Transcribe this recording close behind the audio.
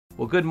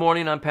Well, good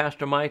morning. I'm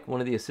Pastor Mike,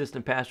 one of the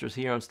assistant pastors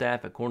here on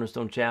staff at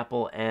Cornerstone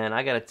Chapel, and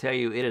I got to tell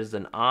you, it is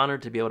an honor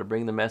to be able to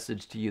bring the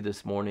message to you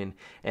this morning,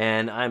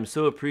 and I'm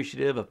so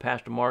appreciative of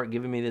Pastor Mark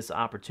giving me this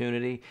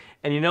opportunity.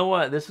 And you know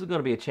what? This is going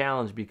to be a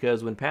challenge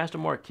because when Pastor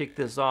Mark kicked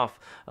this off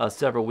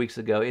several weeks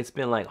ago, it's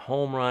been like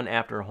home run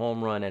after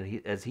home run,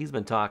 and as he's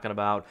been talking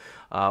about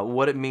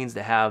what it means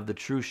to have the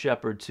true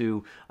shepherd,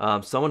 to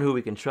someone who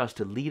we can trust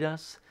to lead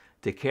us,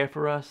 to care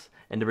for us,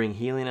 and to bring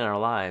healing in our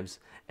lives.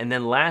 And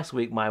then last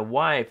week, my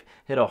wife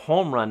hit a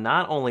home run,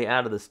 not only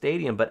out of the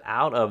stadium, but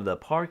out of the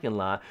parking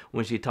lot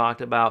when she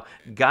talked about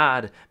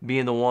God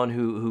being the one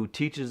who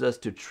teaches us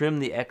to trim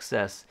the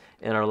excess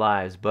in our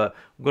lives. But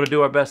we're going to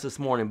do our best this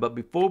morning. But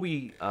before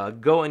we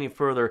go any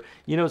further,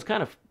 you know, it's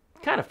kind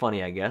of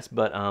funny, I guess,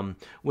 but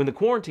when the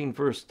quarantine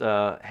first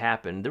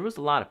happened, there was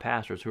a lot of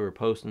pastors who were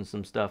posting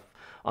some stuff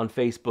on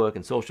Facebook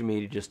and social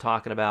media, just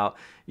talking about,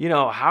 you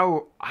know,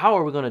 how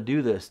are we going to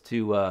do this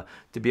to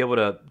be able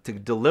to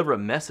deliver a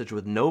message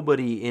with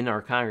nobody in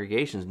our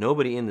congregations,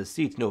 nobody in the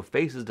seats, no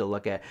faces to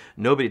look at,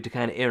 nobody to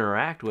kind of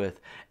interact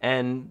with.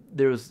 And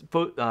there was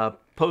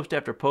post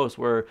after post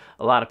where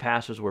a lot of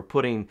pastors were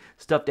putting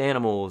stuffed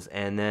animals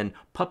and then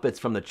puppets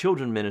from the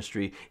children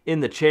ministry in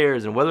the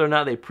chairs, and whether or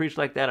not they preached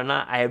like that or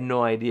not, I have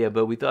no idea,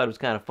 but we thought it was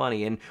kind of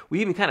funny. And we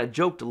even kind of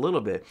joked a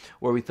little bit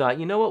where we thought,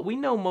 you know what, we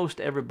know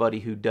most everybody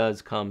who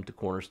does come to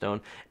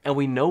Cornerstone, and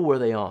we know where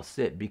they all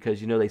sit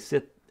because, you know, they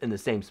sit in the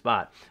same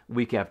spot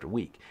week after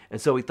week.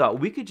 And so we thought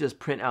we could just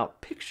print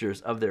out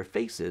pictures of their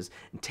faces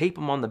and tape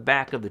them on the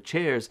back of the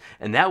chairs,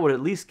 and that would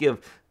at least give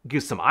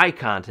some eye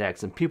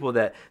contacts and people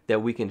that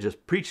we can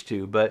just preach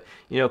to. But,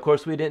 you know, of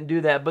course we didn't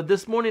do that. But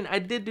this morning I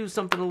did do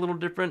something a little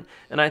different,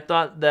 and I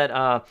thought that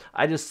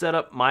I just set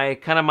up my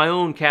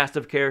own cast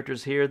of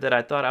characters here that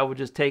I thought I would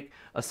just take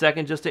a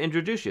second just to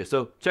introduce you.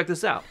 So check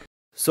this out.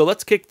 So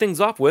let's kick things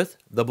off with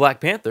the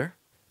Black Panther,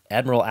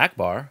 Admiral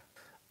Akbar,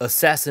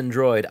 Assassin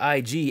Droid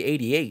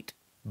IG-88,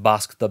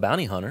 Bosk the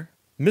Bounty Hunter,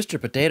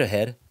 Mr. Potato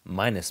Head,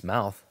 minus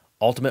mouth,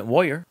 Ultimate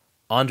Warrior,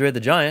 Andre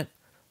the Giant,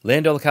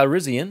 Lando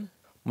Calrissian,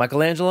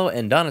 Michelangelo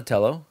and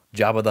Donatello,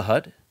 Jabba the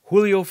Hutt,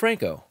 Julio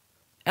Franco,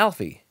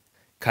 Alfie,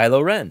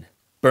 Kylo Ren,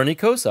 Bernie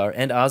Kosar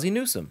and Ozzie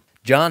Newsome,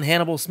 John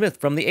Hannibal Smith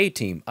from the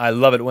A-Team, I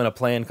love it when a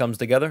plan comes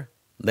together,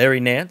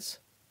 Larry Nance,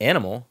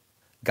 Animal,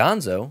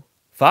 Gonzo,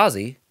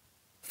 Fozzie,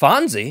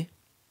 Fonzie,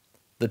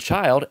 The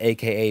Child,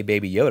 aka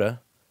Baby Yoda,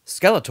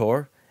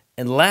 Skeletor,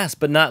 and last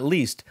but not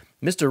least,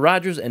 Mr.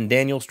 Rogers and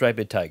Daniel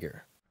Striped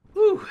Tiger.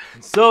 Whew.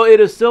 So it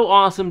is so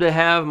awesome to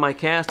have my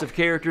cast of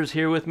characters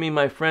here with me,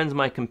 my friends,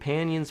 my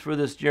companions for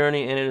this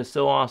journey, and it is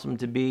so awesome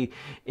to be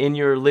in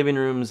your living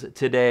rooms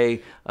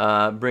today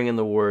bringing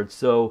the word.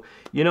 So,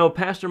 you know,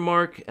 Pastor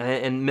Mark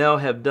and Mel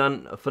have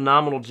done a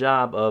phenomenal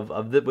job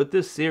with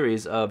this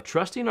series of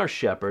trusting our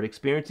shepherd,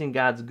 experiencing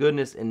God's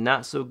goodness in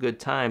not so good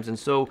times. And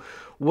so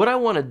what I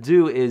want to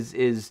do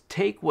is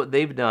take what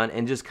they've done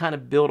and just kind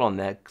of build on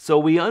that, so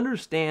we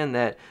understand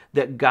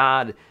that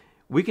God,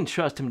 we can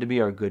trust him to be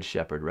our good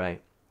shepherd,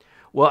 right?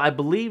 Well, I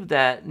believe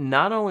that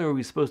not only are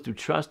we supposed to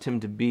trust him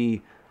to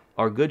be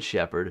our good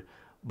shepherd,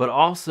 but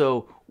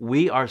also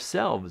we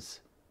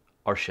ourselves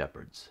are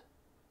shepherds.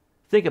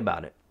 Think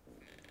about it.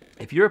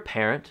 If you're a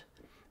parent,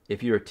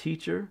 if you're a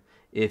teacher,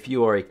 if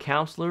you are a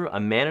counselor, a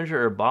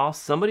manager or boss,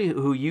 somebody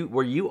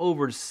where you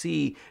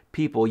oversee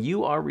people,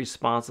 you are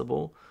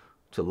responsible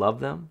to love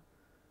them,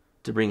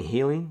 to bring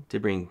healing, to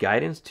bring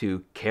guidance,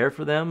 to care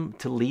for them,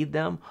 to lead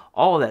them,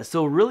 all of that.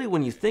 So really,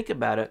 when you think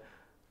about it,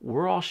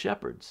 we're all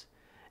shepherds.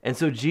 And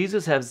so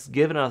Jesus has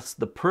given us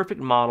the perfect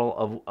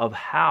model of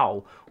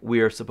how we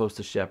are supposed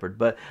to shepherd.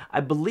 But I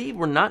believe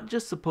we're not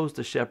just supposed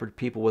to shepherd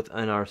people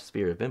within our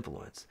sphere of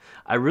influence.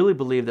 I really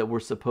believe that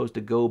we're supposed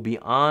to go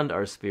beyond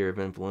our sphere of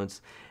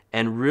influence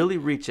and really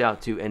reach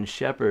out to and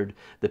shepherd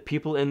the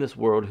people in this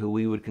world who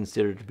we would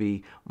consider to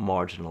be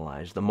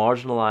marginalized, the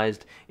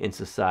marginalized in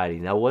society.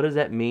 Now, what does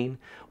that mean?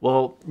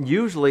 Well,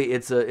 usually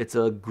it's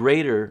a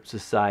greater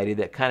society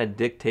that kind of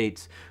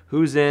dictates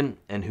who's in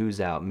and who's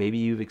out. Maybe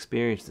you've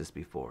experienced this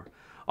before.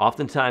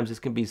 Oftentimes, this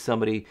can be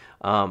somebody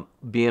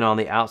being on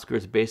the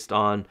outskirts based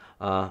on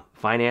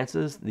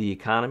finances, the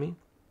economy.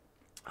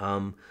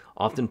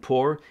 Often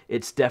poor.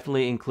 It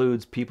definitely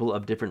includes people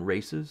of different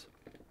races.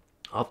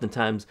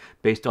 Oftentimes,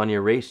 based on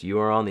your race, you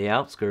are on the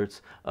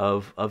outskirts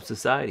of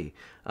society.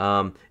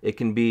 It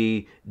can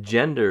be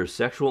gender,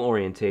 sexual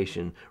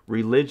orientation,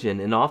 religion,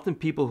 and often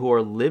people who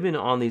are living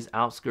on these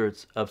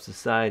outskirts of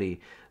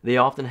society, they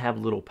often have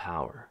little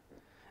power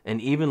and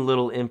even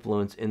little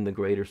influence in the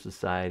greater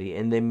society,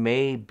 and they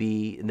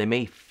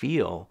may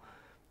feel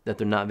that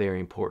they're not very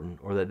important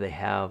or that they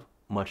have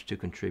much to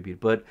contribute.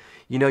 But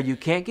you know, you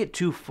can't get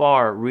too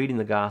far reading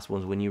the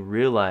Gospels when you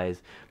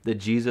realize that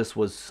Jesus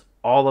was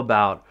all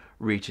about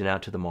reaching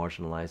out to the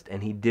marginalized,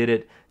 and he did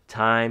it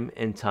time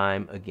and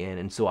time again.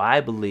 And so I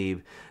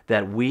believe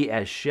that we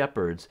as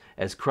shepherds,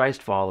 as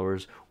Christ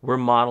followers, we're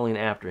modeling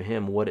after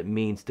him what it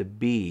means to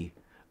be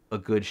a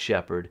good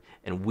shepherd,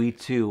 and we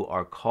too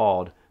are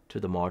called to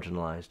the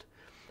marginalized.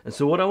 And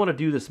so what I want to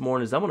do this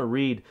morning is I want to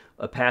read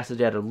a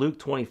passage out of Luke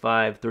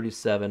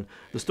 25:37,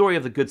 the story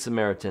of the Good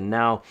Samaritan.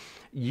 Now,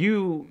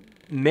 you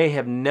may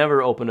have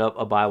never opened up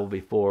a Bible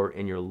before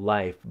in your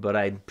life, but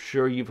I'm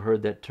sure you've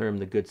heard that term,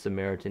 the Good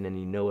Samaritan, and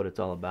you know what it's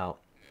all about.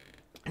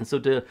 And so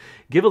to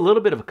give a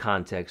little bit of a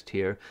context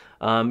here,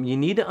 you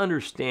need to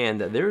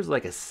understand that there's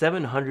like a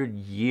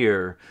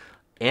 700-year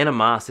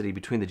animosity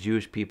between the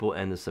Jewish people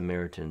and the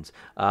Samaritans.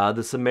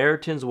 The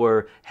Samaritans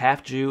were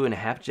half Jew and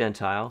half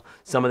Gentile.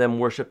 Some of them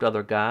worshipped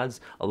other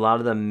gods. A lot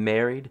of them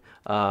married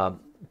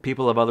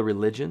people of other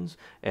religions.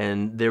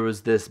 And there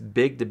was this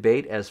big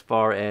debate as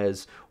far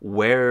as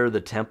where the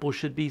temple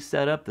should be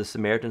set up. The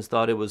Samaritans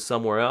thought it was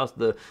somewhere else.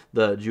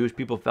 The Jewish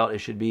people felt it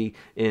should be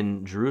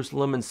in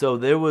Jerusalem. And so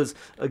there was,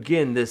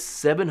 again, this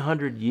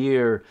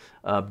 700-year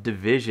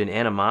division,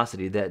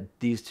 animosity that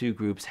these two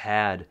groups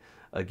had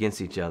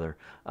against each other.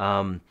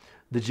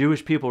 The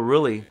Jewish people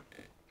really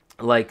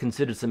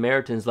considered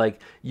Samaritans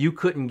you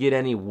couldn't get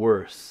any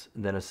worse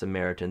than a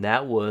Samaritan.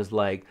 That was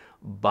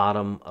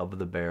bottom of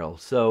the barrel.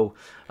 So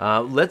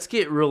let's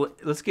get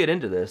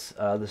into this,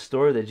 the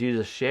story that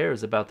Jesus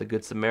shares about the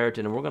Good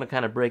Samaritan, and we're going to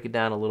kind of break it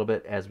down a little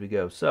bit as we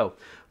go. So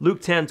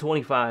Luke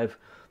 10:25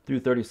 through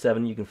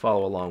 37, you can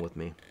follow along with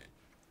me.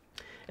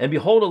 And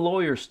behold, a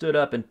lawyer stood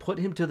up and put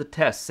him to the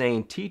test,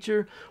 saying,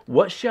 "Teacher,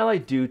 what shall I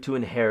do to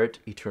inherit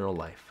eternal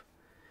life?"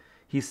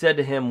 He said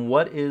to him,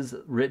 "What is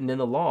written in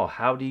the law?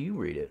 How do you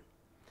read it?"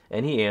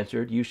 And he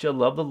answered, "You shall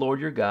love the Lord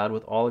your God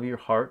with all of your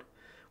heart,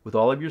 with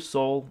all of your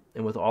soul,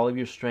 and with all of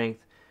your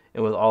strength,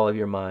 and with all of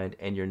your mind,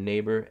 and your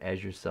neighbor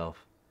as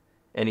yourself."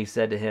 And he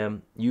said to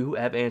him, "You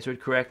have answered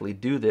correctly.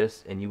 Do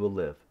this, and you will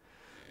live."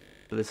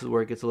 But this is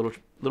where it gets a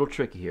little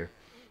tricky here.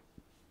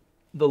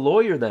 The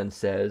lawyer then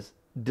says,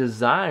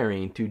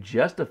 desiring to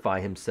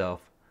justify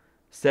himself,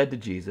 said to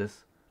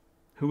Jesus,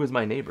 "Who is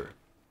my neighbor?"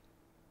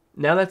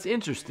 Now that's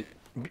interesting.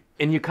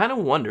 And you kind of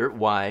wonder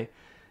why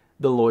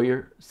the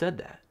lawyer said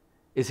that.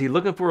 Is he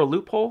looking for a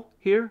loophole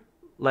here?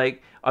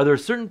 Are there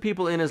certain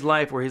people in his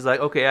life where he's like,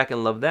 okay, I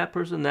can love that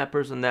person, that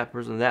person, that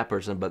person, that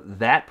person, but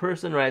that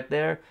person right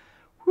there,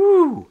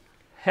 whoo,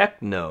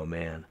 heck no,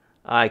 man.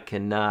 I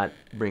cannot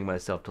bring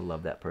myself to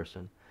love that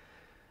person.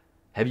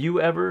 Have you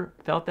ever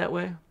felt that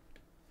way?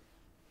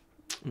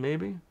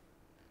 Maybe.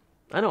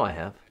 I know I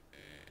have.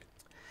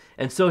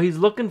 And so he's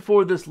looking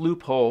for this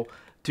loophole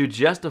to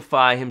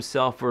justify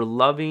himself for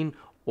loving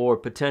or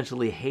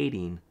potentially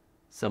hating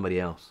somebody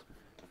else.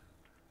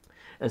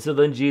 And so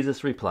then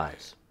Jesus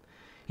replies.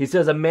 He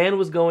says, "A man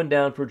was going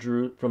down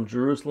from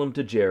Jerusalem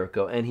to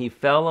Jericho, and he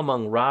fell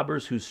among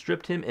robbers who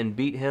stripped him and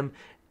beat him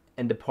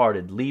and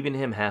departed, leaving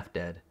him half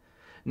dead.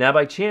 Now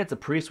by chance a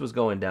priest was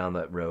going down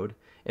that road,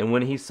 and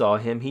when he saw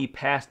him, he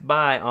passed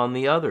by on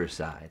the other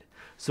side.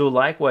 So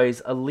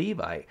likewise a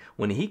Levite,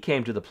 when he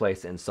came to the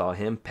place and saw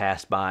him,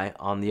 passed by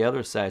on the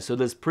other side." So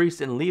this priest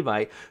and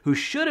Levite, who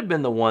should have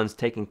been the ones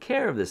taking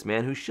care of this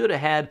man, who should have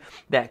had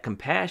that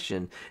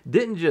compassion,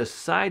 didn't just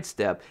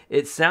sidestep.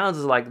 It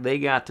sounds like they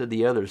got to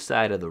the other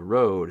side of the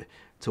road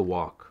to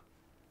walk.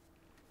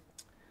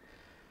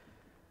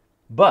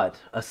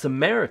 But a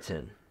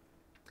Samaritan,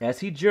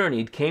 as he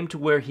journeyed, came to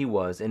where he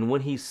was, and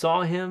when he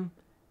saw him,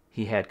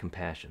 he had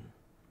compassion.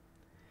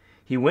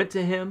 He went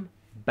to him,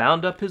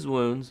 bound up his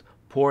wounds,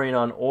 pouring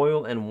on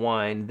oil and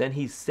wine. Then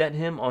he set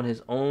him on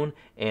his own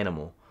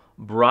animal,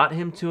 brought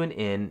him to an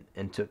inn,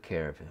 and took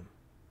care of him.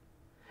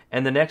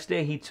 And the next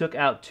day he took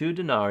out 2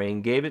 denarii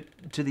and gave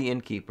it to the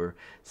innkeeper,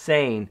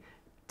 saying,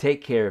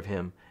 "Take care of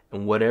him,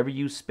 and whatever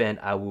you spend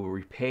I will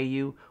repay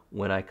you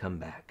when I come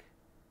back."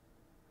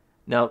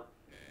 Now,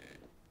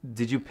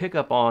 did you pick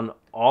up on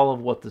all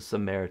of what the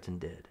Samaritan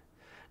did?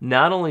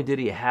 Not only did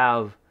he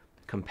have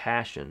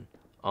compassion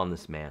on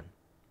this man,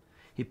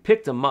 he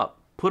picked him up,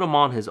 put him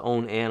on his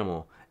own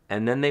animal,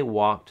 and then they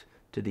walked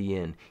to the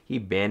inn. He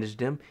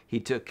bandaged him, he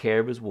took care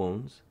of his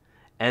wounds,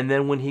 and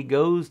then when he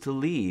goes to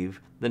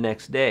leave the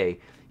next day,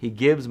 he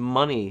gives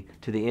money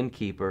to the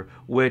innkeeper,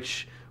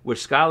 which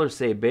scholars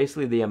say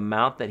basically the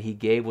amount that he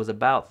gave was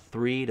about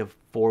 3 to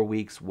 4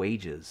 weeks'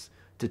 wages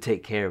to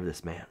take care of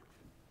this man.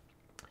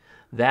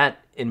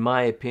 That, in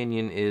my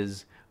opinion,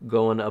 is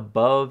going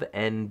above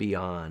and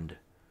beyond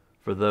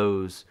for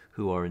those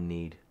who are in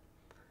need.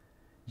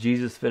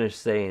 Jesus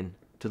finished saying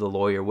to the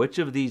lawyer, "Which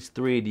of these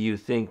 3 do you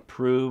think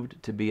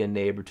proved to be a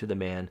neighbor to the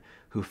man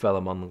who fell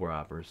among the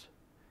robbers?"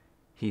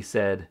 He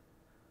said,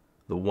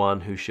 "The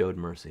one who showed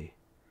mercy."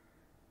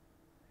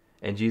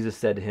 And Jesus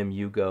said to him,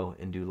 "You go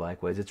and do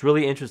likewise." It's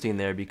really interesting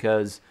there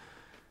because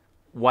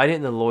why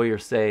didn't the lawyer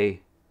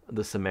say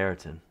the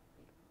Samaritan?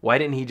 Why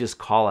didn't he just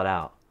call it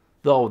out?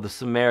 Though the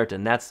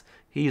Samaritan,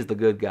 he's the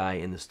good guy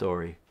in the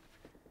story.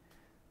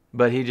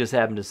 But he just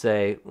happened to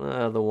say,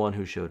 the one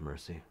who showed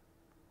mercy.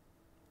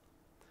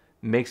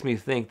 Makes me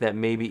think that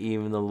maybe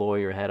even the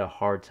lawyer had a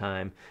hard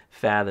time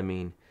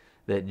fathoming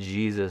that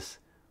Jesus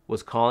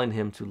was calling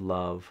him to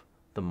love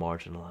the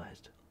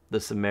marginalized, the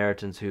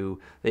Samaritans who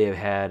they have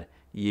had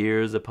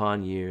years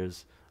upon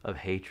years of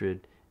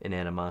hatred and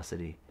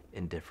animosity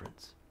and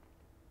difference.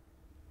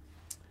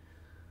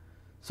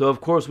 So,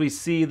 of course, we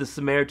see the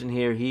Samaritan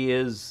here. He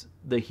is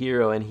the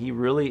hero, and he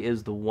really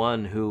is the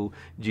one who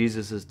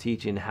Jesus is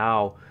teaching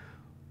how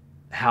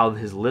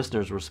his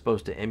listeners were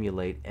supposed to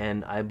emulate.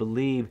 And I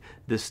believe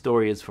this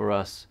story is for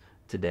us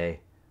today.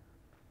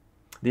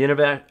 The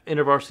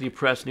InterVarsity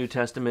Press New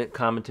Testament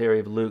commentary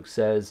of Luke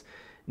says,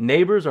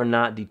 neighbors are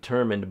not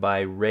determined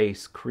by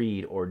race,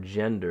 creed, or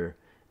gender.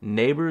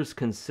 Neighbors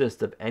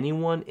consist of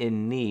anyone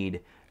in need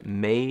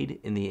made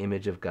in the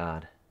image of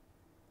God.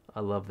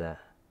 I love that.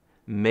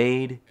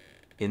 Made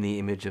in the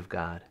image of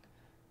God.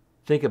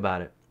 Think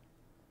about it.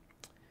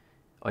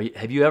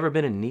 Have you ever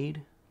been in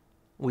need?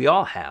 We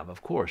all have,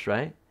 of course,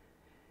 right?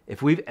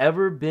 If we've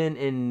ever been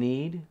in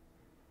need,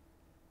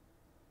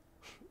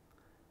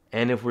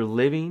 and if we're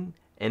living,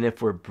 and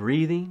if we're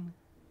breathing,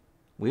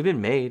 we've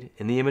been made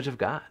in the image of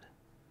God.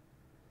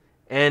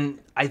 And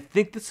I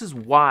think this is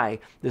why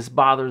this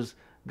bothers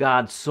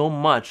God so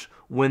much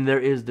when there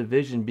is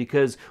division,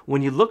 because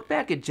when you look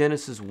back at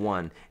Genesis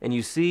 1 and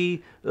you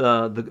see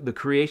the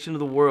creation of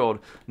the world,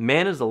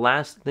 man is the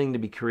last thing to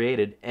be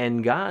created,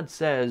 and God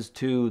says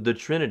to the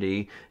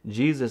Trinity,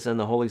 Jesus and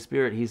the Holy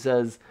Spirit, he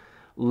says,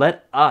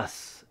 let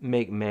us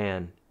make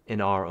man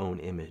in our own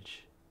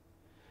image.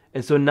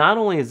 And so not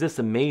only is this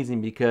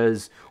amazing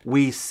because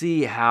we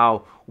see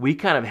how we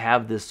kind of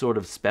have this sort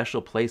of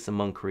special place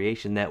among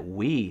creation, that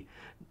we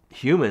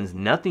humans,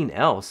 nothing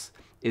else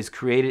is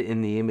created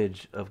in the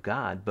image of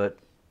God, but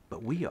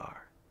we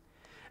are.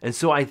 And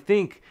so I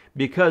think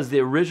because the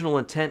original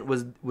intent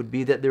would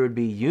be that there would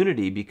be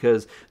unity,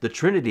 because the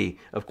Trinity,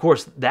 of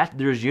course, that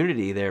there's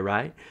unity there,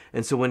 right?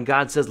 And so when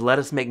God says, let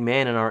us make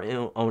man in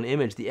our own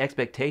image, the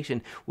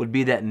expectation would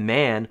be that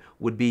man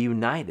would be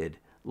united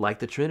like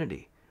the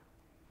Trinity.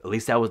 At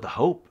least that was the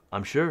hope,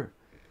 I'm sure.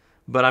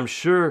 But I'm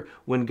sure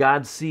when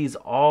God sees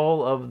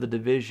all of the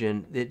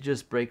division, it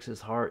just breaks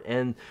his heart.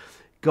 And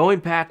going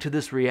back to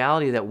this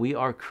reality that we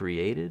are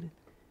created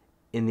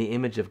in the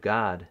image of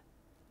God,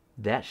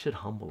 that should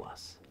humble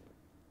us.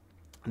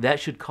 That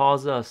should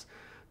cause us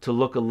to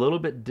look a little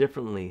bit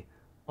differently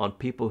on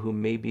people who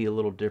may be a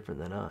little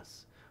different than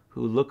us,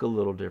 who look a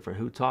little different,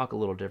 who talk a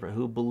little different,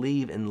 who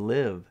believe and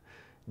live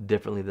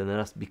differently than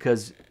us.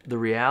 Because the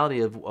reality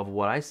of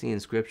what I see in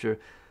Scripture,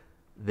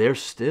 they're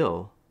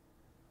still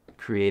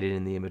created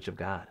in the image of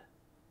God.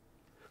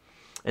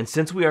 And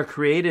since we are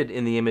created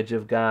in the image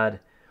of God,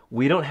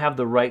 we don't have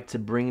the right to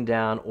bring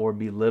down or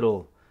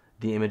belittle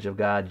the image of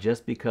God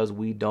just because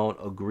we don't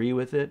agree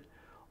with it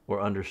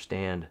or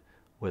understand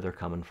where they're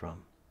coming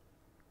from.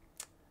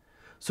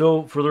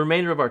 So for the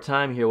remainder of our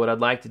time here, what I'd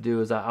like to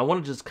do is I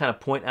want to just kind of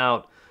point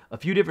out a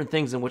few different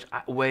things in which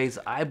ways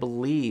I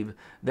believe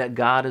that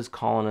God is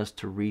calling us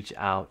to reach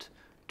out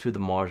to the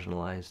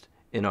marginalized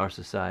in our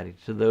society,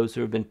 to those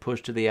who have been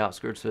pushed to the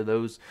outskirts, to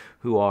those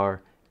who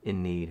are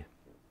in need.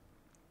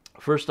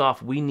 First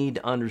off, we need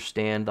to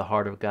understand the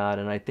heart of God,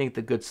 and I think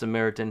the Good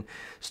Samaritan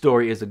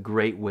story is a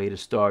great way to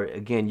start.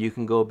 Again, you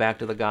can go back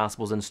to the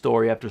Gospels, and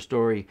story after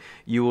story,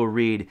 you will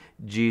read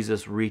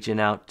Jesus reaching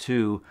out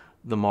to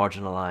the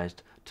marginalized,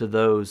 to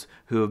those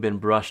who have been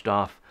brushed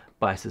off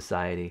by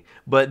society.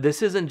 But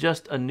this isn't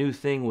just a new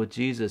thing with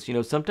Jesus. You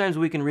know, sometimes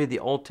we can read the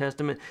Old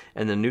Testament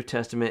and the New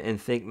Testament and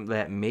think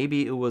that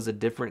maybe it was a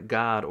different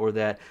God, or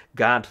that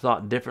God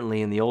thought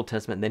differently in the Old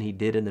Testament than he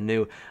did in the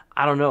New.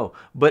 I don't know,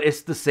 but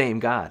it's the same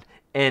God.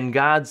 And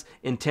God's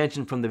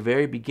intention from the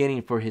very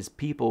beginning for his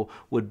people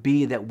would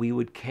be that we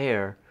would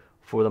care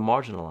for the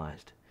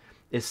marginalized.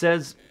 It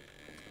says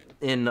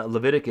in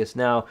Leviticus,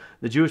 now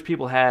the Jewish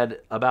people had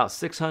about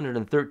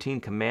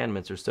 613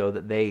 commandments or so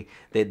that they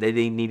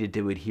needed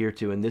to adhere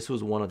to, and this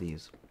was one of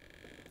these.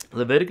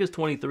 Leviticus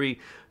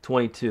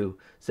 23:22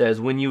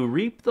 says, when you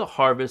reap the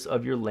harvest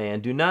of your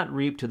land, do not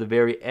reap to the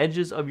very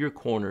edges of your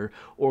corner,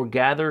 or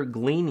gather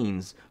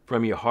gleanings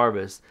from your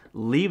harvest.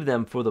 Leave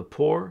them for the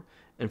poor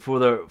and for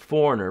the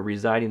foreigner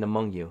residing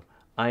among you.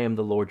 I am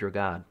the Lord your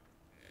God.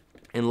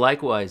 And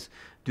likewise,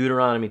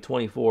 Deuteronomy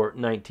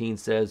 24:19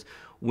 says,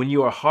 when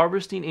you are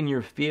harvesting in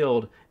your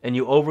field and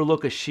you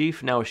overlook a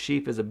sheaf, now a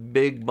sheaf is a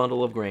big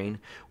bundle of grain.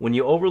 When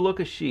you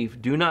overlook a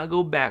sheaf, do not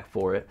go back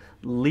for it.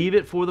 Leave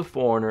it for the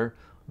foreigner,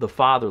 the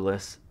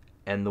fatherless,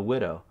 and the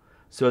widow,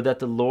 so that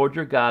the Lord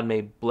your God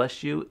may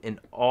bless you in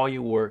all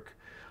your work,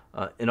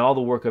 in all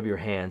the work of your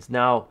hands.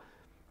 Now,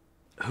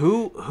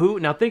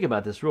 now think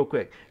about this real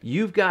quick.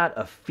 You've got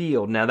a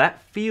field. Now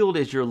that field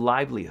is your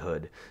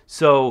livelihood.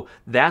 So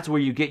that's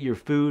where you get your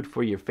food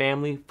for your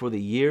family for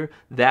the year.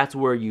 That's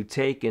where you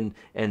take and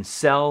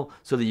sell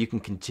so that you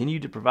can continue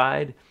to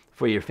provide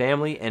for your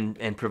family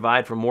and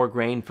provide for more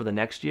grain for the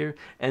next year.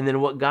 And then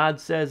what God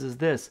says is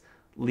this: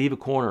 leave a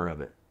corner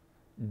of it.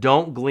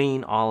 Don't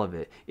glean all of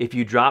it. If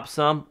you drop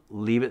some,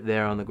 leave it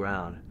there on the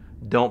ground.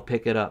 Don't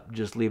pick it up.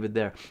 Just leave it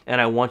there.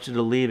 And I want you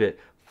to leave it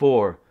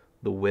for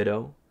the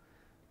widow,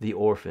 the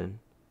orphan,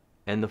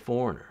 and the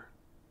foreigner.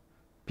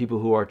 People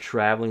who are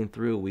traveling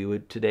through. We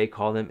would today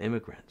call them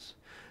immigrants.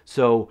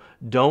 So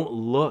don't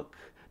look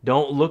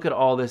at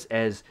all this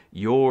as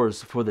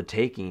yours for the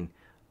taking.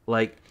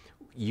 Like,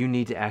 you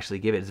need to actually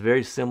give it. It's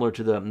very similar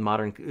to the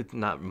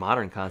not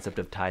modern concept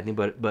of tithing,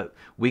 but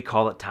we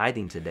call it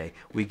tithing today.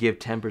 We give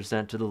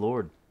 10% to the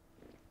Lord.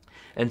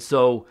 And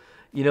so,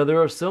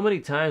 there are so many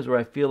times where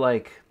I feel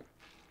like,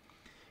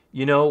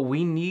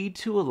 we need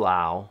to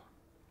allow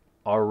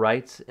our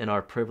rights and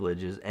our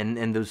privileges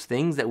and those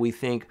things that we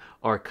think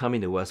are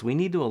coming to us, we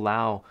need to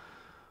allow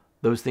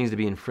those things to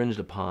be infringed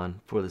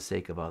upon for the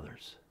sake of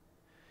others.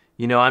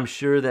 I'm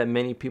sure that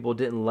many people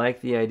didn't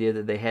like the idea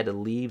that they had to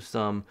leave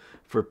some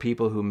for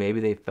people who maybe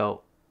they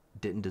felt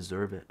didn't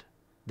deserve it.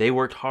 They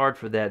worked hard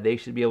for that. They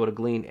should be able to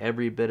glean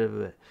every bit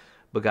of it.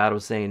 But God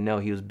was saying no.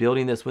 He was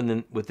building this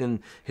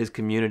within his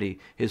community,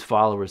 his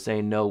followers,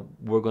 saying no.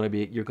 You're going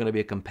to be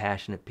a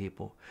compassionate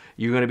people.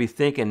 You're going to be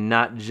thinking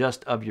not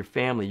just of your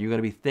family. You're going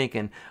to be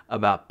thinking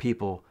about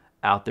people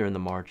out there in the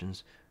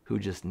margins who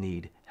just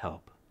need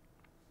help.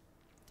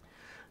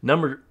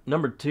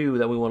 Number two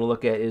that we want to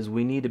look at is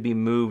we need to be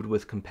moved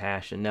with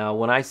compassion. Now,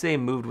 when I say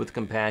moved with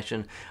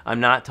compassion, I'm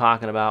not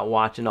talking about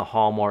watching a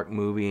Hallmark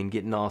movie and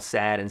getting all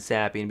sad and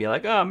sappy and be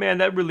like, oh man,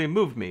 that really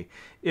moved me,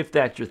 if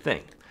that's your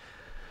thing.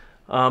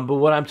 But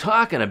what I'm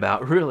talking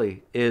about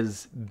really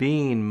is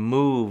being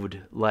moved,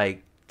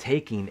 like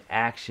taking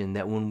action,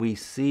 that when we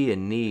see a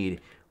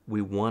need,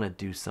 we want to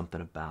do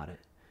something about it.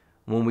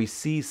 When we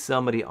see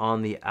somebody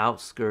on the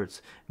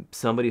outskirts,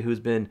 somebody who's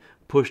been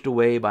pushed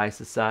away by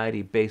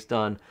society based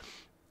on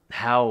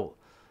how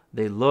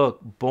they look,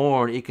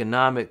 born,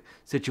 economic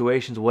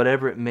situations,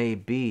 whatever it may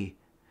be,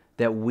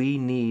 that we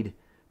need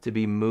to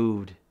be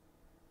moved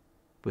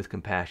with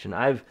compassion.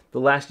 The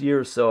last year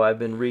or so, I've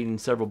been reading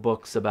several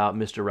books about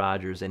Mr.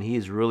 Rogers, and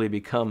he's really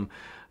become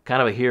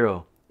kind of a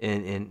hero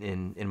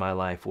in my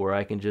life, where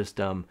I can just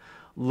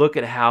look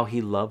at how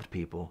he loved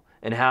people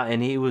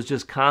and he was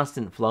just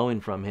constant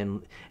flowing from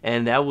him.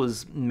 And that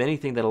was many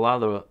things that a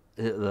lot of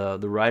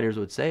the writers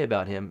would say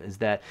about him, is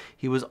that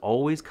he was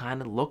always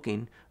kind of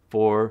looking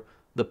for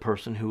the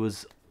person who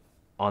was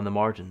on the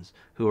margins,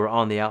 who were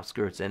on the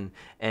outskirts, and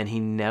he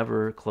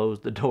never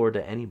closed the door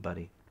to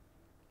anybody.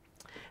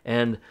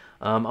 And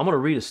I'm going to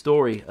read a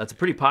story. It's a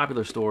pretty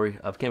popular story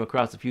I've came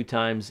across a few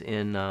times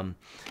in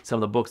some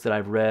of the books that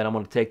I've read. I'm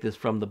going to take this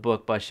from the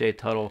book by Shea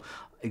Tuttle,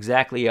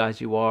 Exactly As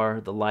You Are,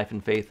 The Life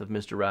and Faith of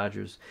Mr.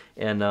 Rogers.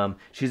 And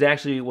she's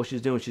actually, what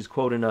she's doing, she's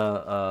quoting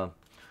a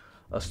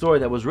story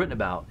that was written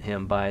about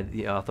him by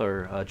the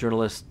author,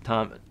 journalist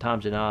Tom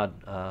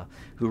Janad,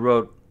 who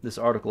wrote this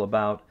article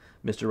about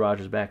Mr.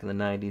 Rogers back in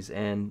the 90s.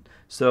 And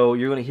so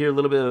you're going to hear a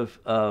little bit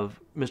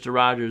of Mr.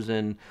 Rogers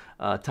and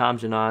Tom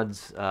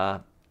Janad's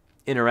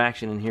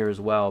interaction in here as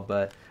well,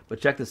 but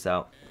check this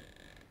out.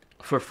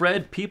 For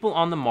Fred, people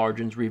on the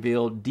margins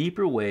reveal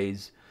deeper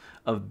ways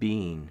of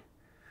being,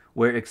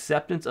 where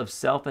acceptance of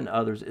self and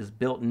others is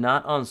built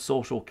not on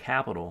social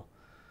capital,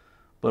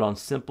 but on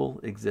simple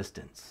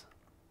existence.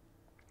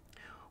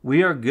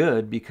 We are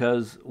good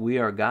because we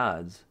are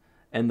God's,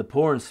 and the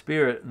poor in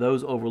spirit,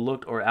 those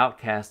overlooked or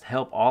outcast,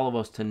 help all of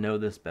us to know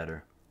this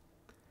better.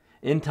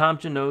 In Tom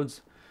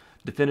Janad's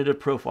definitive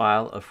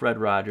profile of Fred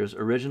Rogers,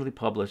 originally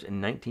published in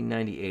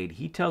 1998,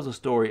 he tells a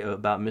story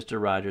about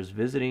Mr. Rogers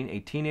visiting a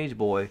teenage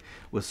boy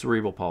with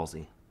cerebral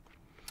palsy.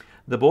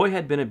 The boy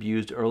had been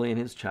abused early in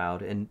his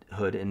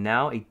childhood, and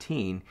now a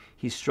teen,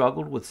 he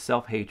struggled with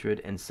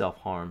self-hatred and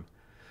self-harm.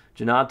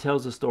 Janad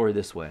tells the story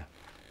this way.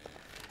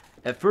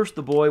 At first,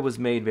 the boy was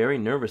made very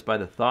nervous by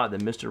the thought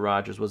that Mr.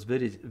 Rogers was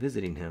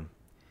visiting him.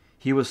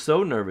 He was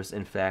so nervous,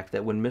 in fact,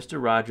 that when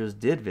Mr. Rogers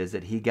did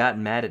visit, he got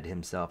mad at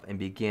himself and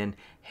began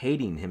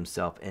hating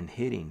himself and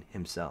hitting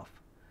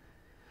himself.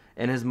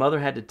 And his mother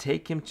had to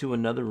take him to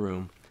another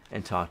room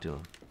and talk to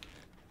him.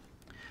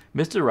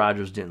 Mr.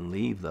 Rogers didn't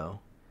leave, though.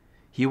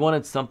 He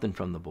wanted something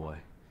from the boy,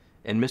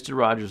 and Mr.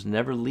 Rogers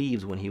never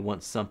leaves when he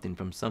wants something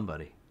from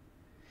somebody.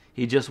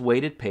 He just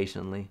waited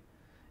patiently,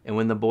 and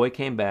when the boy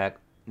came back,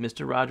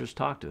 Mr. Rogers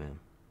talked to him.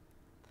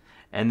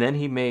 And then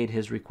he made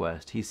his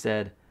request. He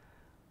said,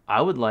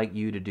 I would like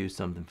you to do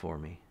something for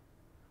me.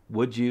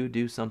 Would you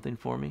do something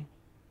for me?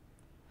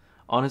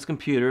 On his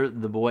computer,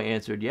 the boy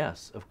answered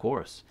yes, of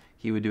course.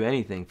 He would do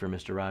anything for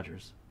Mr.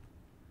 Rogers.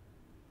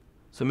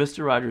 So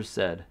Mr. Rogers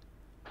said,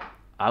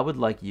 I would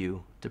like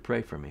you to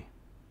pray for me.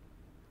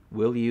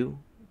 Will you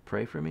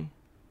pray for me?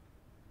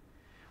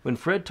 When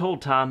Fred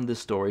told Tom this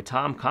story,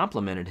 Tom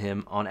complimented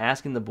him on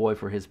asking the boy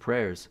for his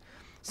prayers,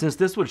 since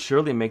this would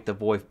surely make the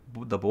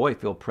boy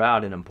feel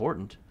proud and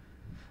important.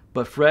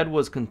 But Fred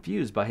was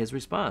confused by his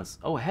response.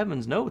 Oh,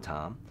 heavens no,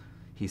 Tom,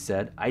 he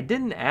said. I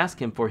didn't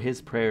ask him for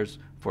his prayers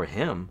for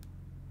him.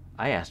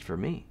 I asked for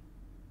me.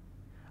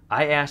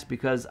 I asked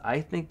because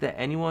I think that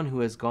anyone who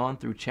has gone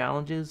through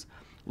challenges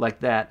like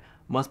that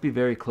must be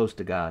very close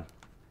to God.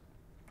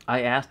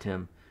 I asked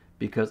him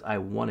because I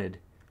wanted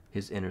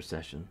his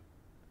intercession.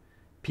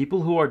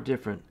 People who are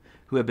different,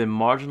 who have been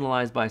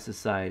marginalized by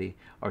society,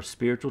 are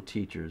spiritual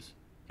teachers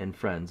and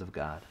friends of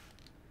God.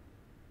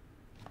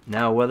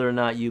 Now, whether or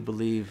not you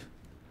believe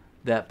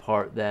that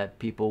part, that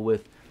people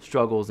with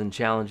struggles and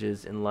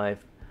challenges in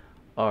life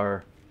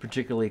are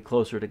particularly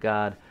closer to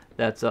God,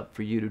 that's up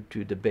for you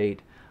to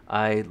debate.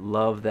 I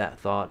love that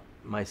thought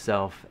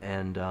myself,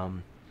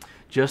 and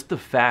just the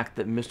fact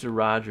that Mr.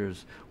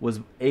 Rogers was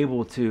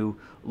able to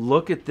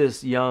look at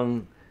this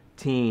young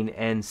teen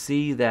and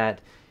see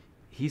that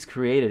he's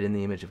created in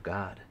the image of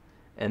God,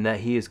 and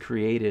that he is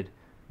created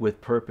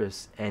with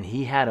purpose, and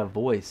he had a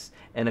voice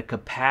and a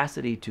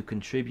capacity to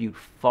contribute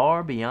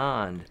far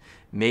beyond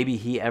maybe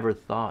he ever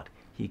thought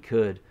he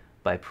could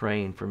by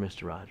praying for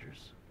Mr.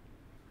 Rogers.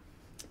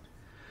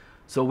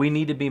 So we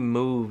need to be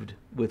moved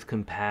with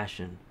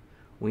compassion.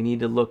 We need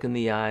to look in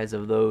the eyes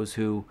of those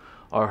who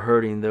are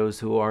hurting, those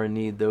who are in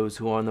need, those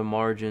who are on the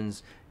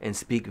margins, and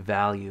speak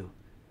value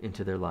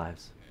into their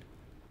lives.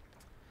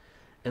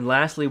 And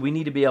lastly, we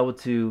need to be able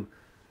to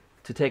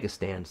take a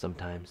stand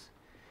sometimes.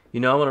 You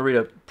know, I want to read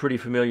a pretty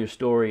familiar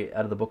story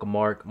out of the book of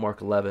Mark,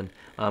 Mark 11.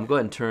 Go ahead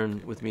and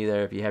turn with me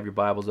there if you have your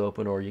Bibles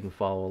open, or you can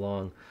follow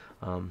along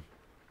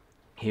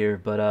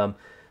here. But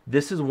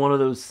this is one of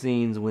those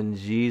scenes when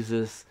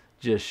Jesus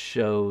just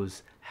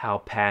shows how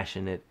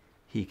passionate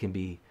he can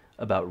be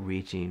about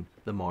reaching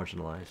the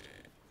marginalized.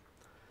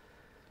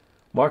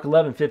 Mark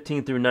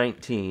 11:15 through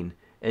 19.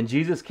 And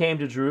Jesus came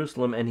to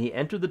Jerusalem, and he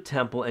entered the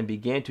temple and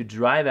began to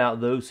drive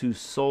out those who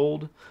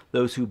sold,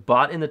 those who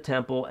bought in the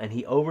temple, and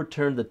he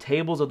overturned the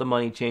tables of the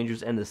money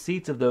changers and the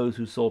seats of those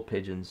who sold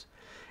pigeons.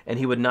 And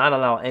he would not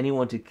allow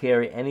anyone to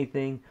carry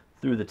anything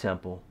through the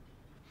temple.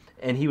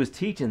 And he was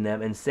teaching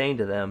them and saying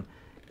to them,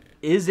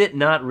 "Is it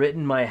not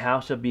written, my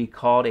house shall be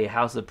called a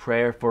house of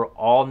prayer for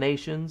all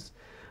nations?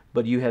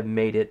 But you have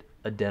made it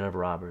a den of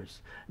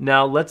robbers."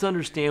 Now let's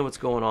understand what's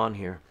going on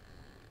here.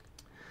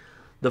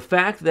 The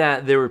fact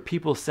that there were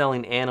people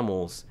selling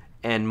animals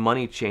and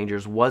money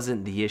changers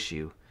wasn't the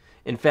issue.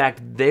 In fact,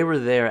 they were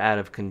there out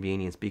of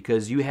convenience,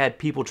 because you had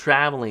people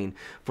traveling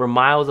for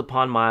miles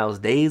upon miles,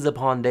 days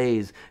upon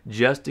days,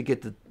 just to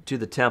get to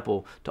the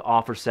temple to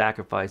offer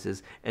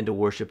sacrifices and to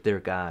worship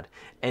their God.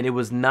 And it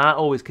was not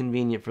always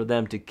convenient for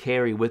them to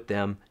carry with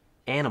them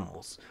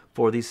animals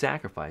for these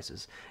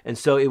sacrifices. And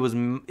so it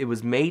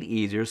was made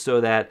easier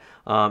so that,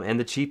 and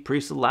the chief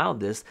priests allowed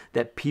this,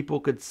 that people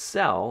could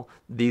sell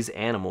these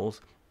animals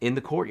in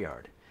the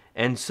courtyard.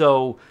 And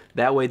so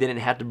that way they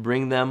didn't have to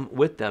bring them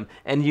with them.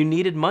 And you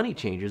needed money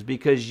changers,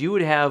 because you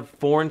would have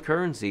foreign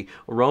currency,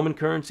 Roman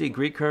currency,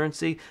 Greek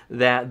currency,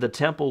 that the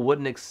temple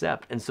wouldn't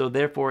accept. And so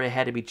therefore it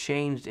had to be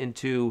changed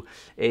into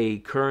a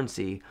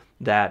currency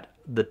that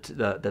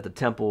the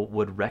temple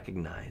would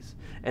recognize.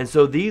 And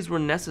so these were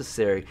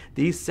necessary.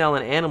 These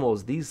selling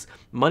animals, these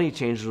money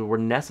changers were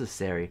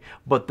necessary.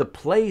 But the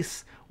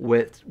place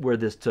where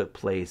this took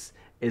place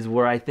is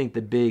where I think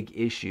the big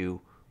issue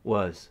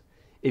was.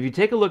 If you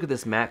take a look at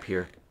this map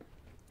here,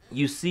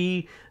 you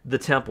see the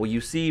temple. You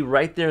see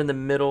right there in the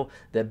middle,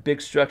 that big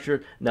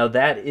structure. Now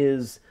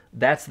that's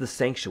the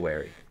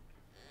sanctuary.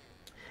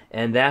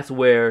 And that's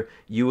where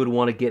you would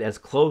want to get as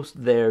close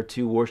there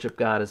to worship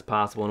God as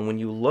possible. And when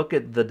you look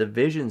at the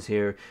divisions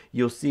here,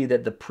 you'll see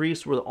that the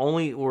priests were the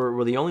only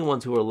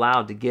ones who were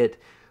allowed to get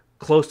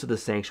close to the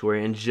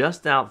sanctuary. And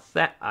just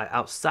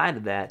outside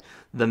of that,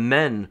 the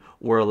men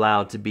were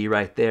allowed to be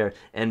right there.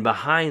 And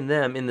behind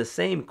them, in the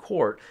same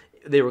court,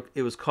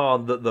 it was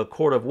called the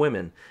court of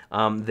women.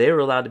 They were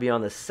allowed to be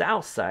on the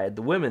south side,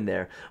 the women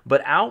there.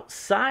 But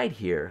outside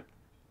here,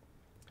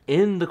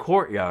 in the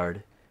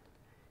courtyard,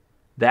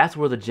 that's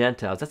where the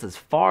Gentiles, that's as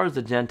far as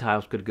the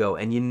Gentiles could go.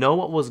 And you know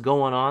what was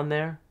going on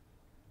there?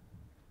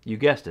 You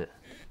guessed it.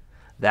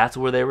 That's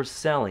where they were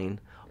selling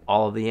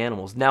all of the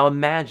animals. Now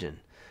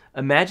imagine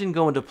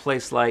going to a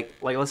place like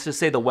let's just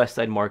say the West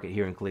Side Market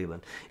here in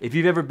Cleveland. If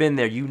you've ever been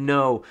there, you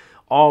know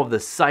all of the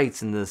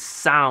sights and the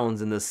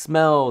sounds and the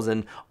smells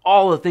and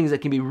all the things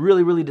that can be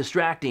really, really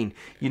distracting.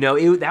 You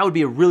know, that would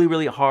be a really,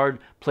 really hard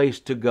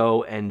place to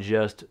go and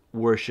just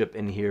worship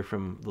and hear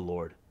from the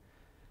Lord.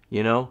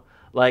 You know?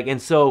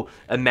 And so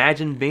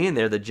imagine being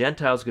there. The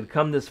Gentiles could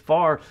come this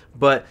far,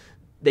 but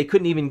they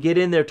couldn't even get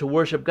in there to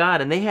worship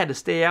God, and they had to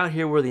stay out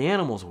here where the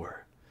animals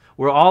were,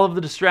 where all of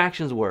the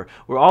distractions were,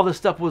 where all the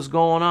stuff was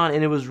going on,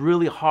 and it was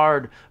really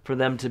hard for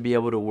them to be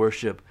able to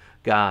worship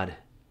God.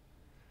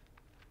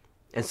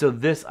 And so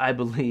this, I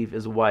believe,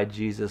 is why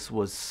Jesus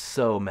was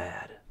so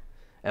mad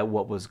at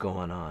what was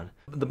going on.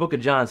 The book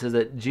of John says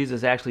that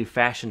Jesus actually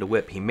fashioned a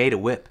whip. He made a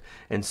whip.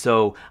 And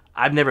so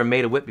I've never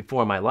made a whip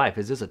before in my life.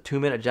 Is this a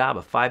 2-minute job,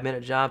 a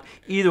 5-minute job?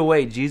 Either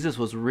way, Jesus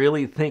was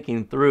really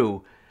thinking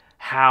through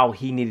how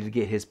he needed to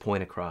get his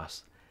point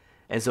across.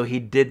 And so he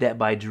did that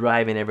by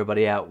driving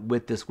everybody out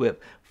with this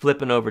whip,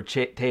 flipping over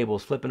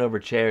tables, flipping over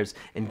chairs,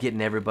 and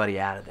getting everybody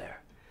out of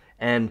there.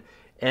 And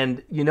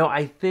you know,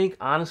 I think,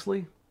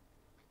 honestly,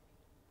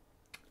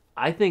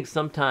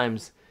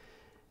 sometimes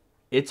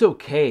it's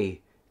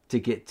okay to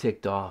get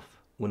ticked off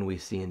when we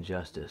see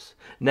injustice.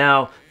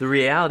 Now, the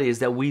reality is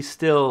that we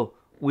still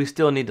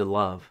need to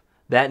love.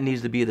 That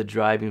needs to be the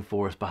driving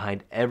force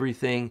behind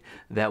everything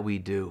that we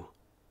do.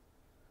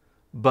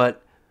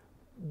 But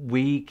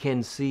we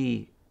can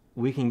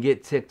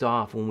get ticked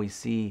off when we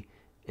see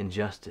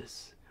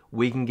injustice.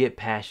 We can get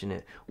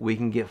passionate. We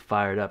can get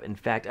fired up. In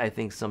fact, I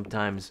think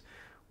sometimes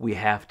we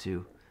have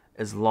to,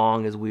 as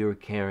long as we are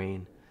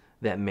carrying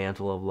that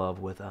mantle of love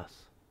with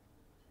us.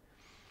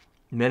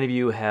 Many of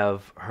you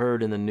have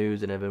heard in the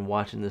news and have been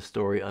watching this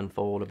story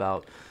unfold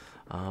about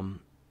Ahmaud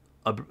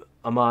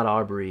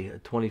Arbery, a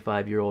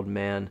 25-year-old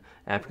man,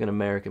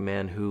 African-American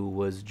man, who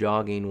was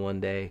jogging one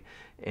day,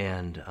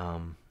 and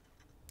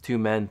two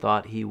white men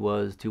thought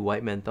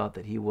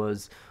that he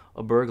was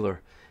a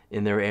burglar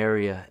in their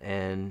area,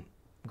 and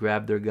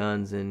grabbed their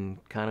guns and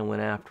kind of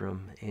went after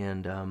him.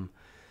 And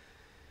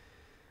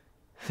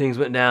things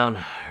went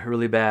down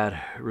really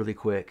bad, really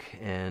quick,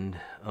 and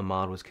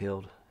Ahmaud was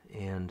killed.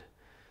 And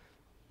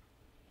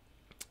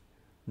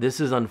this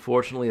is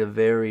unfortunately a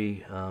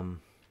very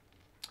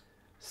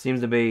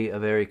seems to be a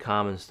very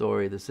common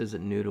story. This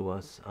isn't new to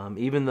us.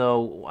 Even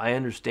though I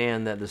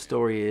understand that the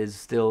story is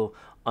still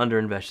under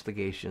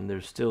investigation,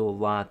 there's still a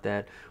lot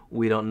that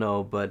we don't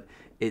know, but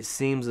it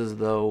seems as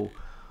though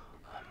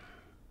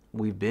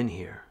we've been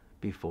here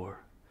before.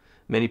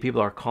 Many people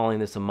are calling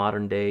this a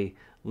modern day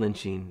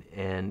lynching,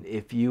 and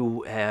if you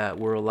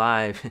were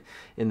alive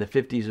in the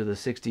 50s or the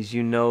 60s,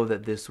 you know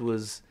that this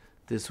was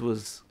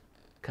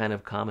kind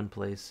of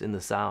commonplace in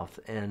the South.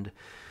 And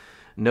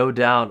no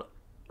doubt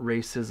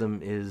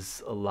racism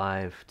is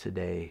alive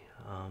today.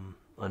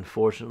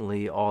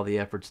 Unfortunately, all the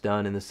efforts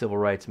done in the civil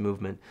rights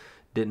movement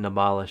didn't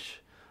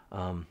abolish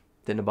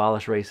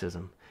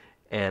racism,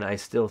 and I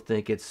still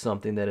think it's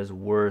something that is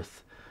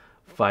worth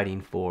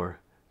fighting for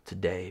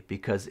today,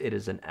 because it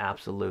is an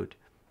absolute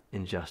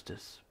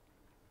injustice.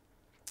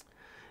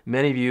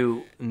 Many of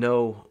you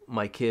know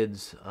my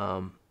kids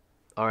are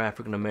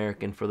African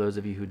American. For those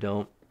of you who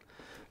don't,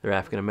 they're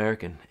African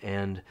American,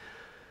 and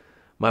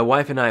my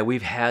wife and I,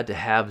 we've had to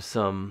have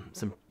some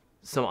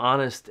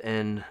honest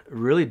and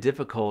really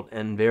difficult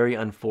and very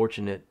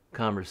unfortunate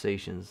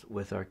conversations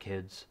with our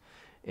kids.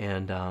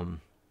 And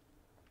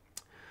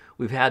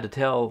we've had to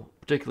tell,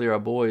 particularly our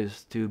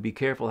boys, to be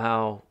careful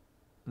how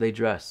they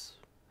dress,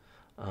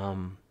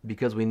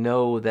 because we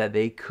know that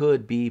they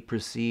could be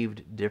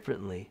perceived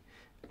differently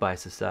by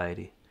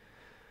society.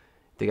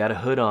 If they got a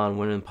hood on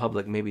when in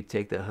public, maybe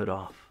take that hood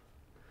off.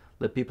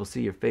 Let people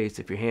see your face.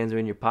 If your hands are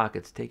in your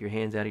pockets, take your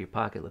hands out of your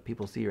pocket. Let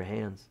people see your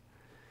hands.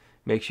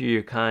 Make sure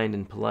you're kind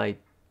and polite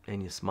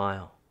and you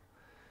smile.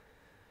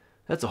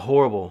 That's a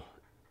horrible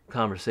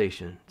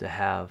conversation to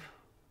have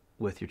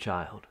with your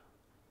child.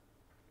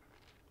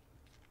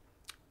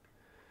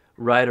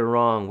 Right or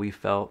wrong, we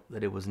felt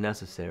that it was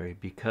necessary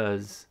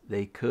because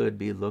they could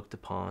be looked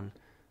upon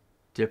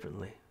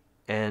differently.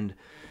 And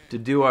to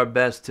do our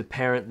best to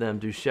parent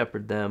them, to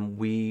shepherd them,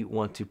 we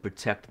want to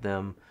protect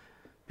them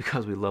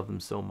because we love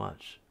them so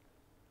much.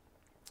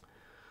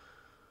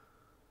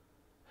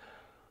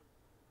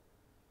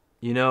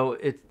 You know,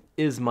 it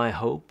is my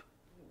hope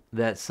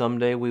that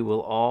someday we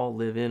will all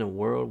live in a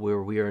world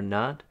where we are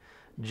not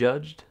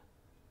judged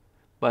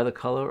by the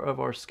color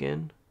of our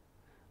skin,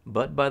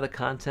 but by the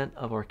content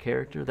of our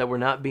character, that we're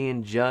not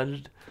being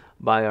judged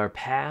by our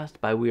past,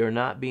 we are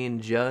not being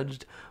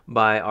judged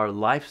by our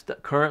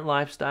current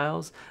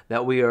lifestyles,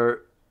 that we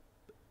are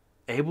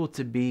able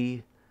to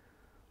be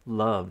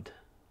loved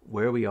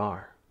where we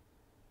are.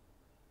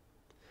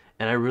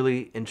 And I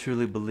really and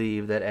truly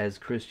believe that as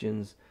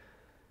Christians,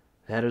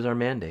 that is our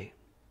mandate.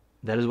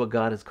 That is what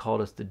God has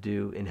called us to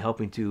do in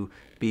helping to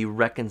be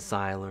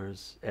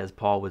reconcilers, as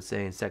Paul would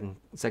say in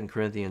 2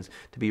 Corinthians,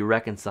 to be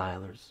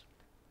reconcilers,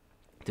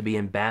 to be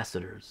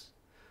ambassadors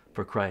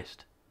for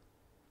Christ.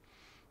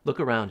 Look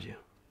around you.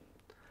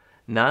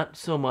 Not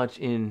so much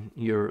in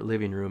your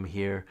living room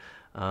here,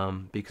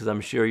 because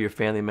I'm sure your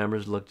family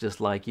members look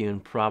just like you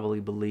and probably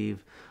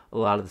believe a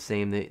lot of the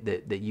same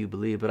that you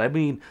believe. But I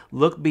mean,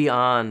 look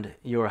beyond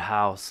your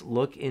house.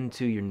 Look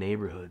into your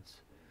neighborhoods,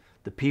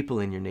 the people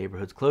in your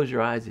neighborhoods. Close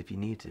your eyes if you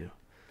need to.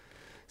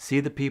 See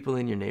the people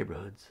in your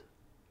neighborhoods.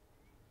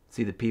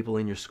 See the people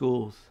in your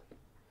schools,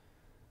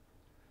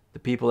 the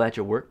people at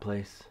your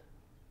workplace,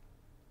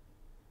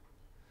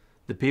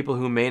 the people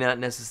who may not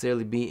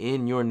necessarily be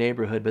in your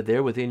neighborhood, but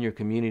they're within your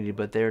community,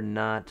 but they're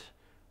not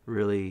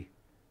really,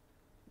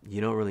 you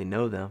don't really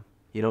know them.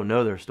 You don't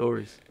know their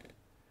stories.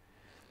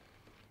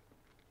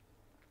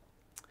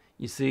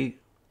 You see,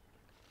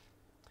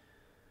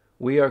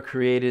 we are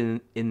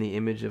created in the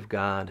image of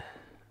God,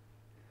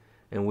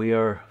 and we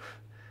are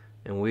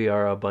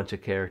a bunch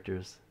of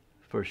characters,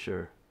 for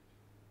sure.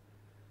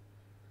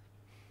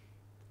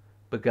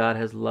 But God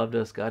has loved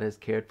us. God has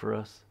cared for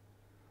us.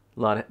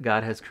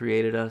 God has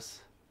created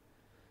us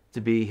to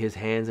be His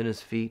hands and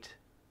His feet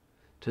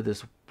to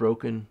this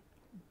broken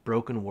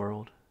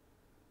world.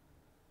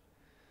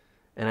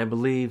 And I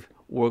believe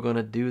we're going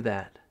to do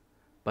that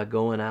by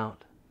going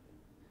out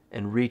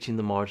and reaching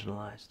the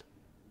marginalized.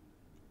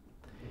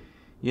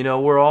 You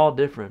know, we're all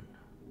different,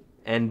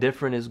 and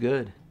different is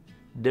good.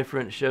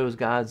 Different shows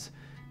God's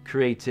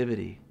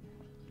creativity.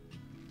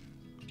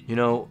 You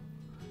know,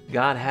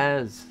 God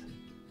has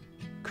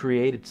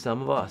created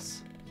some of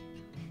us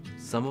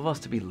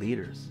to be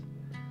leaders.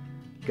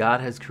 God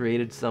has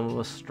created some of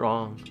us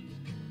strong,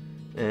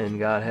 and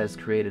God has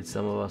created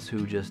some of us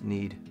who just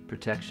need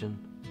protection.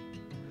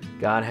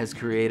 God has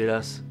created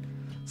us,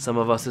 some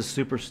of us as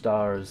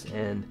superstars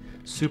and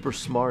super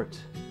smart.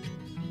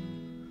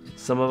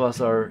 Some of us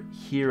are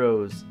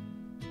heroes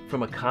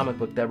from a comic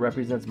book that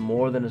represents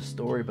more than a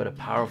story but a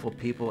powerful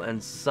people,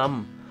 and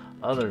some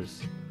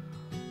others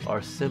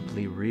are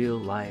simply real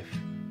life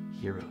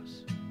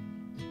heroes.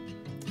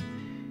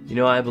 You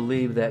know, I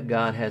believe that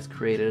God has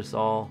created us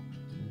all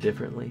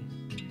differently,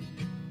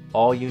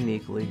 all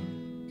uniquely,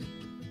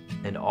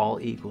 and all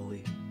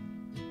equally,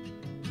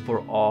 for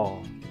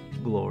all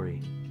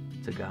glory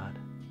to God.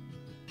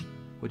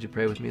 Would you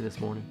pray with me this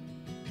morning?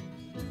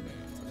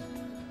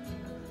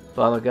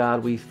 Father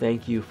God, we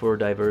thank you for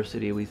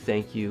diversity. We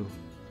thank you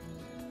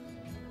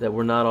that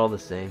we're not all the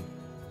same.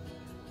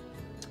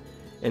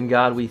 And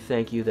God, we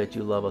thank you that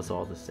you love us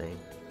all the same.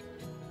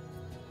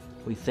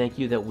 We thank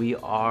you that we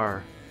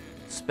are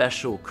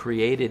special,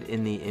 created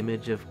in the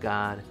image of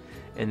God,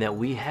 and that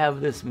we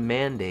have this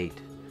mandate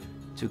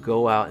to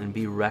go out and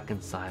be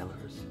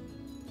reconcilers.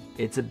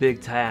 It's a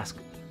big task.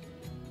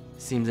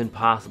 Seems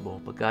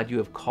impossible, but God, you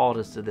have called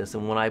us to this.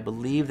 And when I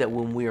believe that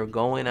when we are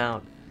going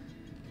out,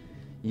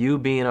 you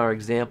being our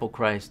example,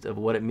 Christ, of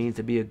what it means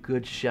to be a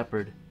good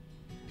shepherd,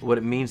 what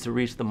it means to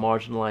reach the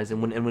marginalized, and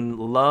when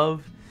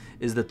love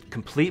is the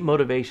complete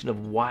motivation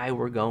of why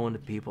we're going to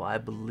people, I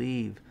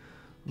believe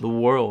the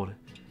world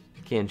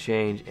can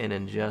change and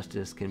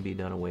injustice can be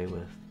done away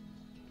with.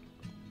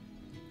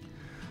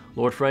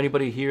 Lord, for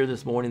anybody here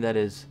this morning that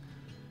is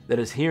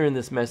hearing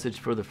this message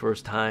for the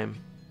first time,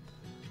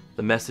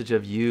 the message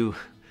of you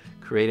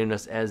creating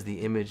us as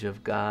the image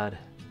of God,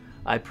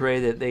 I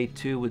pray that they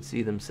too would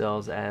see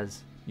themselves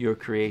as your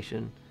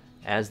creation,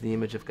 as the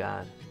image of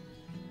God.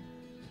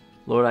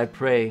 Lord, I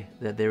pray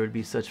that there would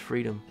be such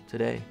freedom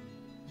today.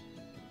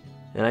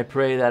 And I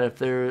pray that if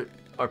there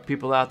are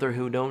people out there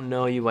who don't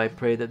know you, I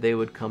pray that they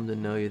would come to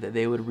know you, that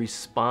they would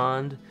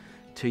respond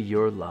to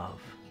your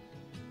love.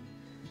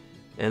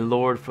 And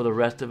Lord, for the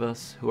rest of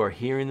us who are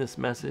hearing this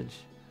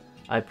message,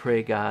 I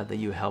pray, God, that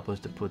you help us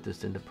to put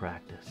this into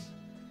practice.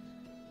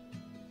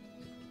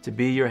 To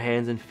be your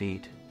hands and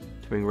feet,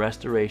 to bring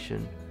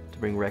restoration, to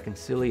bring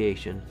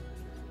reconciliation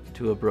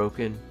to a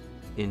broken,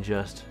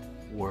 unjust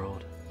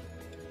world.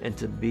 And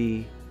to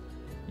be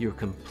your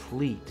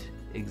complete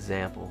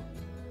example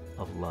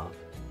of love.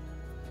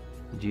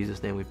 In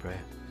Jesus' name we pray.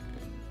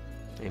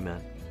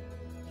 Amen.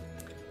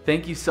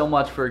 Thank you so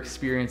much for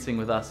experiencing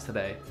with us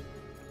today.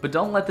 But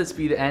don't let this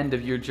be the end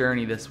of your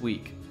journey this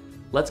week.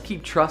 Let's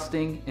keep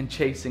trusting and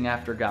chasing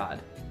after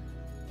God.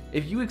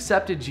 If you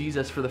accepted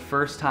Jesus for the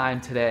first time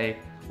today,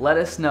 let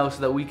us know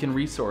so that we can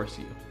resource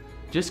you.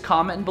 Just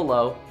comment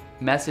below,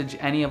 message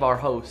any of our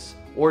hosts,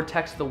 or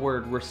text the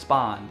word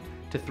RESPOND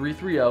to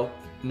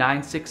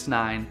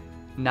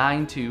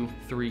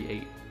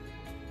 330-969-9238.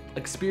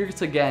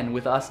 Experience again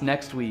with us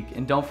next week,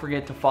 and don't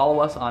forget to follow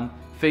us on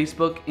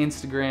Facebook,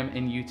 Instagram,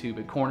 and YouTube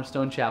at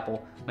Cornerstone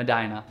Chapel,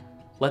 Medina.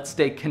 Let's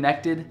stay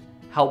connected,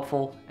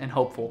 helpful, and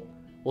hopeful.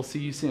 We'll see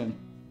you soon.